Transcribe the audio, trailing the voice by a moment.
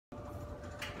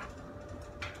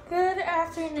Good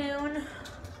afternoon.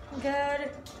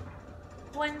 Good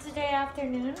Wednesday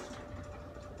afternoon.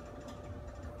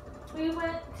 We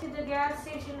went to the gas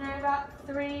station and I got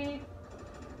 3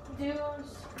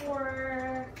 dues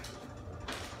for,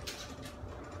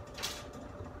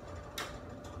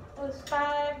 it was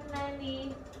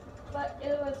 $5.90, but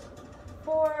it was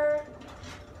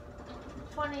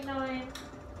 $4.29.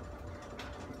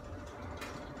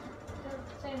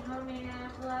 Doesn't say how many I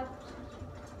have left.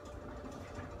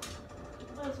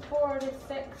 It was 4 to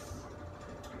 6.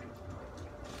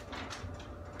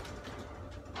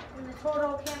 And the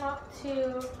total came up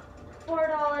to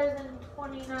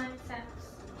 $4.29.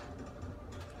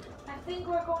 I think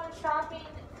we're going shopping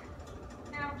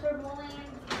after Bowling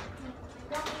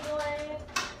anyway.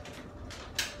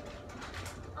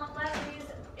 Unless these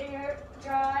air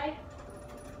dry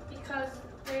because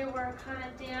they were kind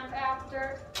of damp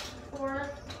after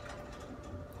 4th.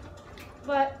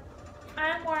 But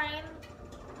I'm wearing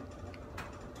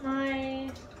my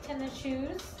tennis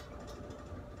shoes.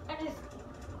 I just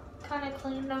kind of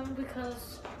cleaned them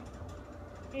because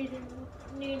they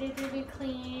needed to be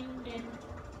cleaned, and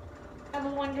I have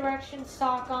a One Direction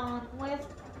sock on with,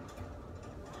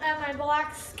 I have my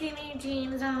black skinny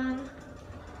jeans on.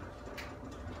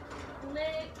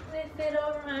 They fit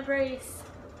over my brace.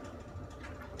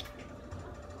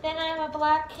 Then I have a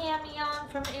black cami on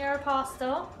from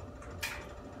Aeropostale.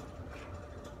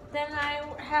 Then I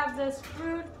have this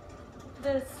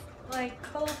like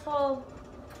colorful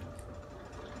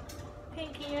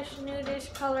pinkish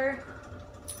nudish color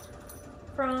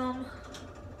from,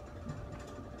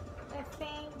 I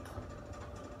think,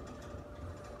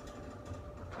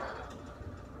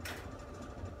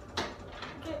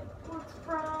 it was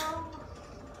from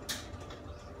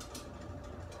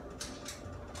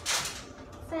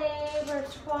Save or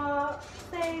Swap,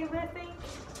 Save, I think.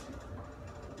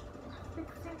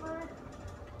 Fixing my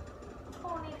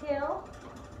ponytail.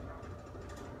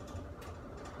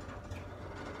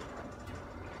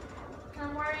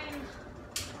 I'm wearing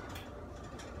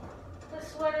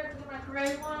this sweater because my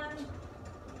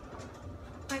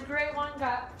gray one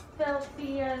got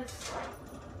filthy as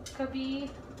could be.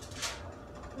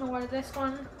 I'm gonna wear this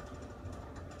one,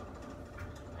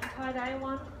 my tie-dye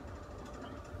one.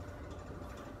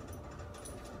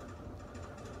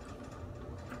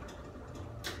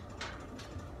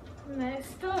 And I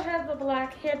still have the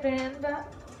black headband,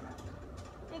 but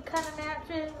it kind of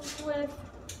matches with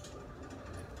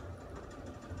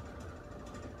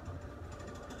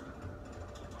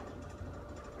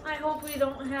I hope we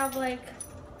don't have like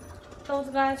those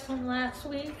guys from last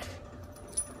week.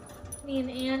 Me and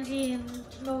Angie and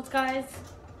those guys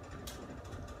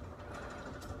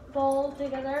bowl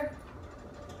together.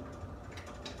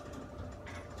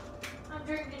 I'm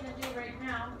drinking a dew right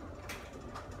now,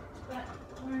 but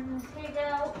we're gonna take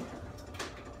out.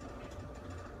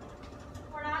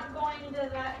 We're not going to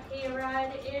that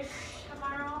hayride-ish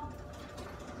tomorrow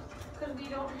because we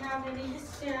don't have any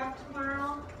staff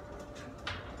tomorrow.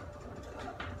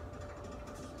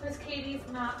 Because Katie's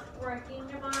not working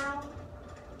tomorrow.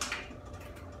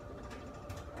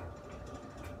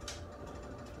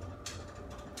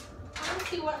 I want to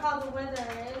see how the weather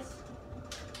is.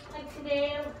 Like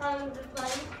today, it would probably be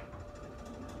light.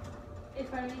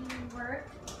 If I didn't work,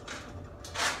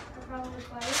 I probably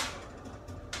would light.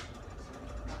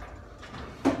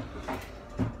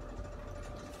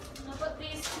 I'll put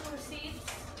these 2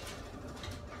 receipts.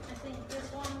 I think this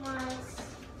one was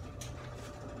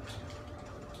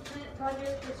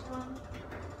budget, this one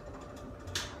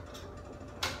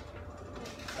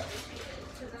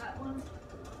to that one.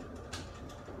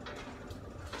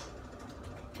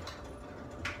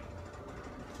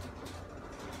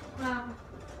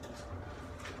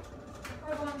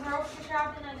 We're going grocery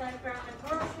shopping. I gotta grab my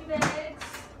grocery bags.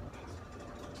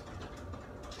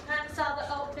 And saw the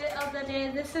outfit of the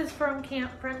day. This is from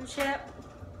Camp Friendship,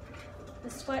 the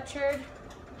sweatshirt.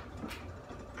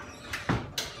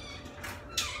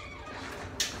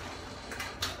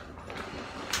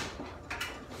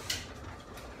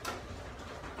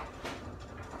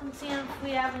 I'm seeing if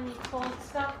we have any cold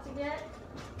stuff to get.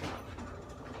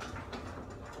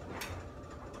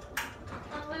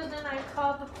 I'm losing my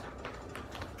cup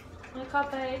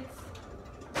eggs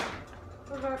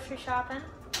for grocery shopping.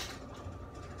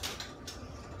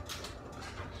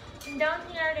 And down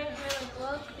here I didn't really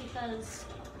look because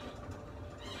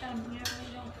down here we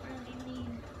don't really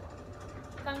need.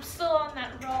 I'm still on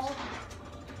that roll.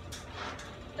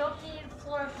 Don't need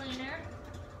floor cleaner.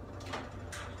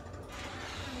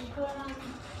 Good on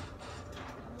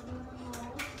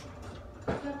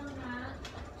that.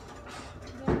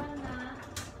 Good on that.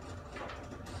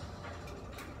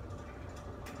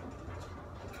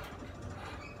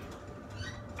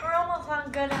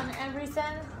 good on everything.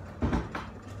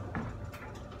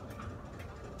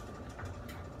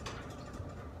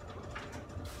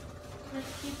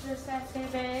 Let's keep this essay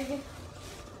bag.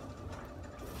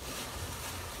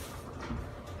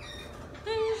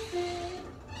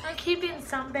 I'm keeping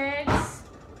some bags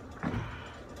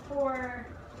for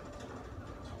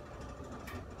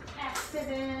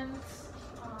accidents.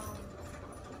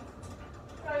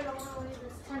 Probably don't want to leave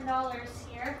this $10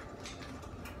 here.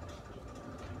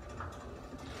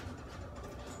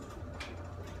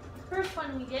 First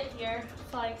when we get here,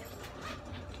 like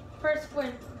first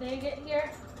when they get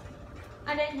here,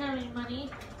 I didn't have any money.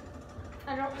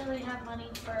 I don't really have money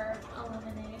for a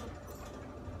lemonade.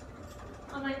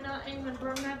 I might not even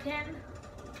bring my pin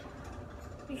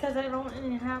because I don't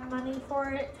even have money for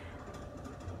it.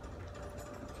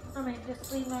 I might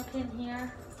just leave my pin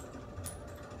here.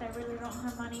 I really don't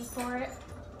have money for it.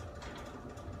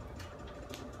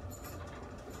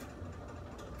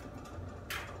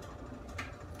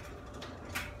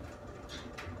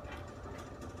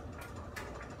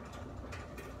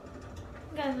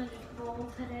 I'm gonna just roll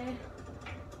today.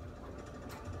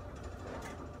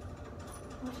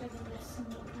 Wish I could just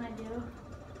sneak my do.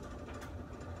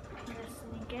 Just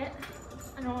sneak it.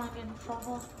 I don't want to get in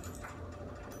trouble.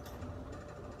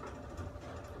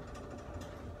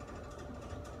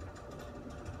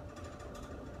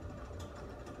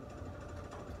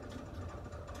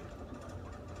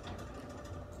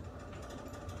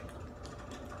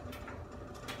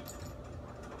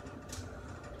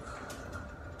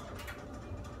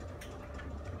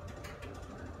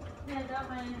 Yeah, I got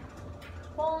my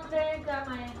bowling bag, got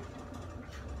my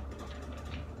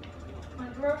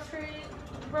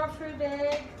grocery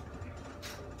bag.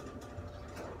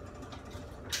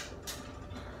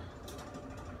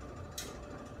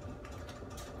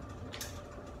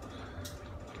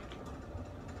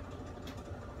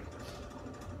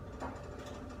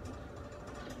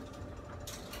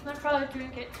 I'll probably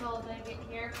drink it till they get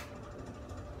here.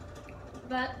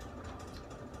 But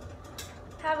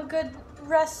have a good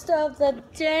rest of the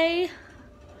day.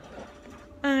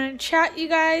 I'm gonna chat you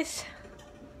guys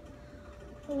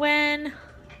when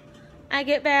I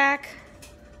get back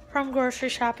from grocery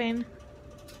shopping.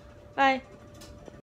 Bye.